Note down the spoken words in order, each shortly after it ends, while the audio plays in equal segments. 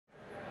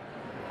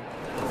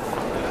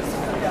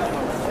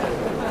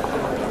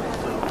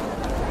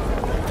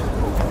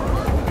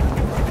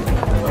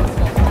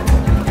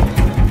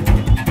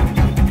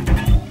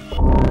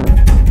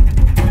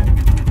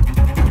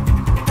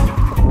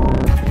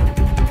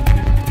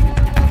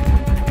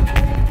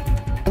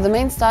The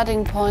main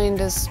starting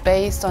point is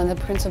based on the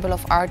principle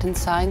of art and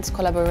science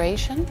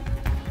collaboration.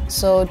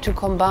 So to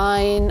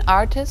combine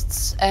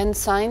artists and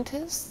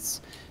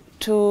scientists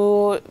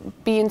to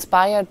be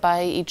inspired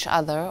by each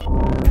other.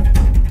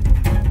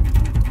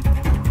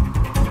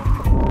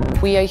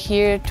 We are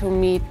here to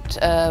meet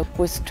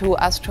with two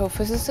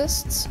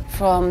astrophysicists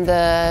from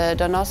the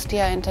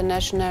Donostia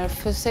International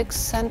Physics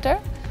Center,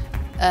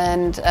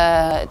 and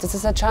this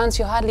is a chance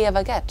you hardly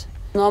ever get.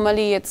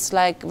 Normally it's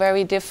like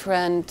very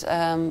different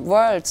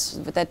worlds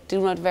that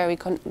do not very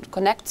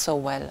connect so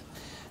well.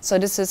 So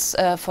this is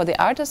for the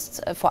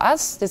artists, for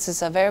us, this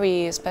is a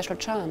very special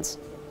chance.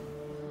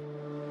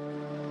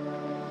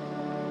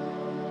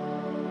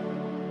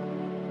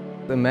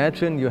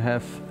 Imagine you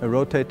have a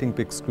rotating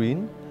big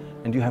screen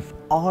and you have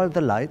all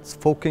the lights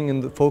focusing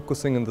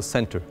in the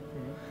center.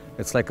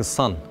 It's like a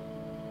sun.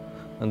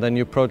 And then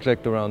you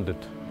project around it.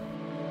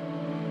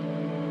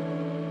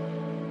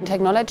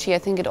 Technology, I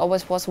think it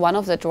always was one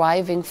of the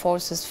driving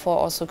forces for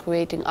also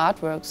creating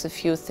artworks.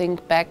 If you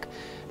think back,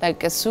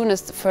 like as soon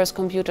as the first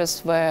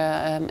computers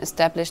were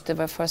established, there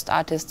were first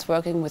artists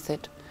working with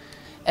it.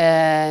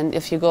 And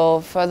if you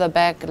go further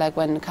back, like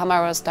when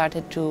cameras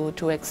started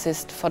to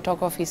exist,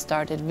 photography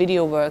started,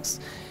 video works,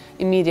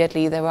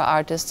 immediately there were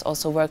artists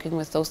also working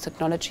with those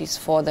technologies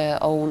for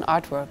their own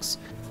artworks.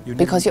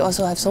 Because you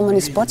also have so many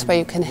spots where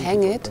you can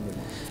hang it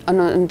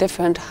on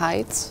different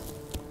heights.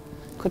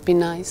 Could be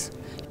nice.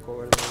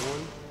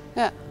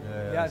 Yeah.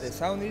 Yeah, the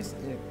sound is...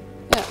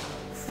 Yeah.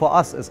 For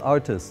us as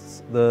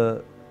artists,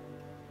 the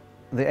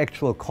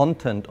actual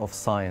content of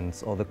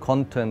science or the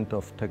content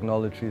of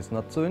technology is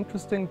not so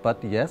interesting, but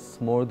yes,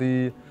 more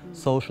the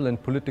social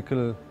and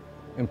political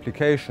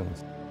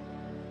implications.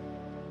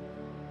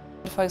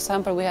 For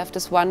example, we have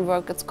this one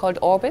work, it's called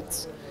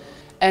Orbits.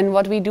 And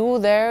what we do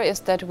there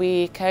is that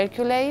we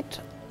calculate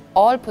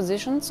all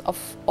positions of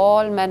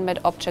all man-made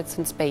objects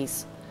in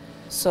space.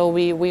 So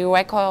we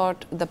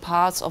record the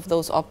paths of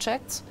those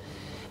objects,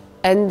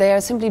 and they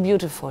are simply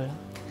beautiful.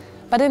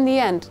 But in the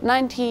end,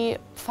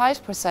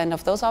 95%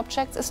 of those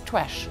objects is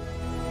trash.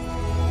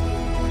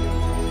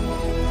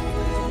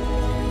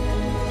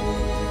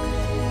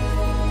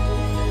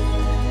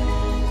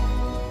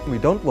 We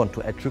don't want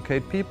to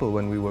educate people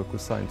when we work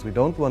with science. We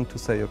don't want to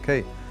say,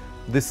 okay,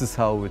 this is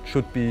how it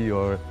should be,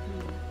 or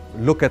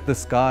look at the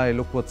sky,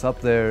 look what's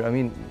up there. I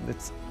mean,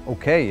 it's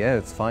okay, yeah,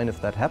 it's fine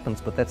if that happens,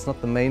 but that's not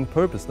the main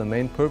purpose. The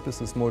main purpose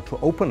is more to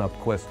open up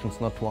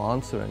questions, not to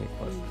answer any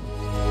questions.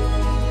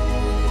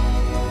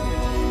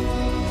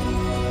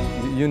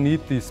 You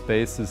need these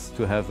spaces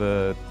to have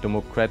a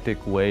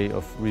democratic way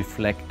of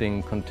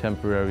reflecting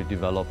contemporary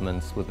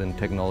developments within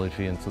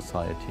technology and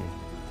society.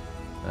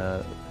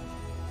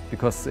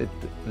 Because it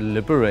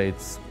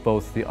liberates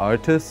both the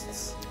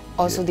artists.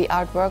 Also the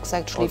artworks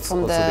actually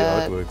from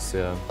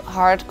the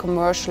hard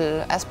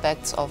commercial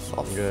aspects of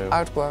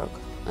artwork.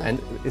 And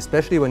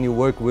especially when you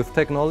work with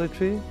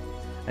technology,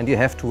 and you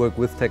have to work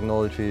with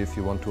technology if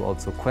you want to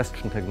also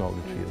question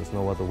technology, there's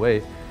no other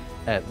way,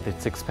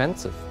 it's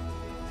expensive.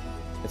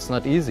 It's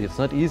not easy. It's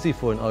not easy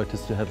for an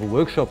artist to have a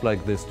workshop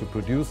like this, to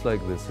produce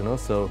like this, you know,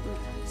 so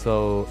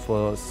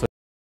for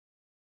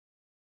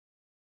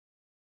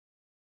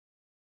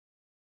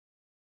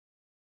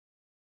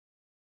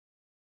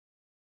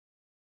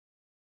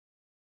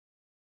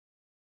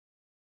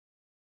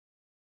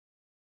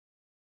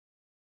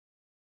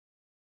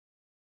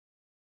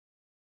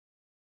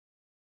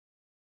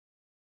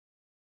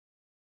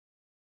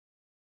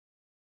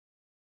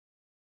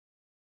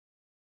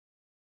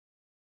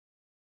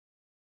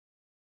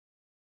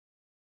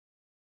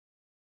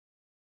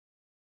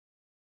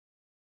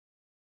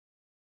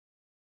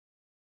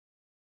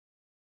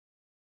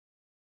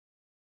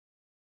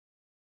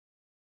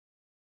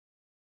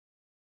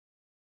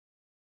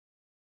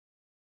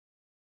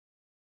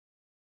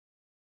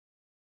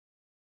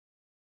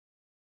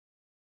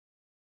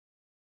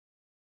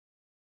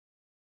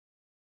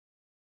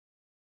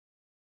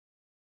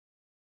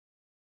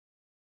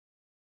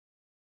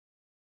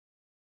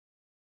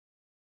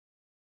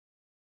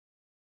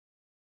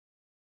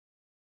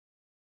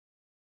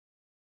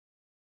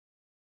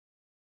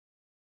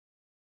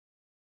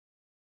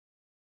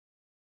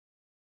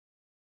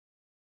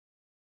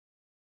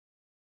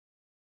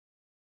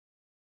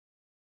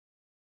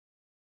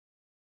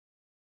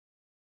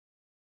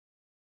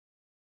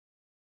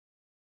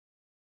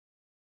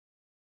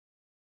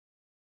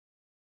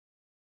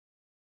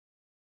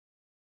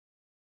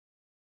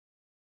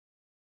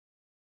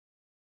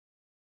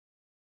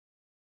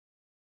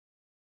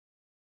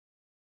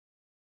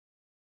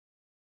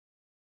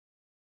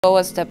go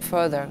a step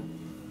further.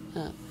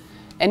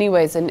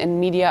 Anyways, in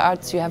media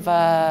arts you have,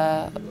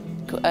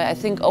 I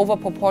think,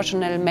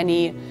 over-proportional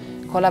many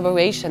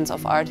collaborations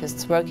of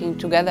artists working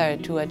together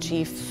to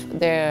achieve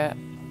their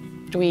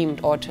dream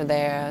or to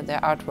their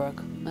artwork.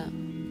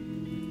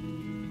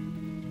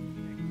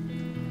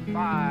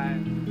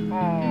 5,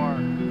 4,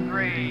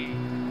 3,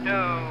 2,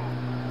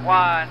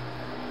 1,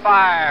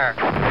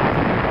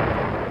 fire!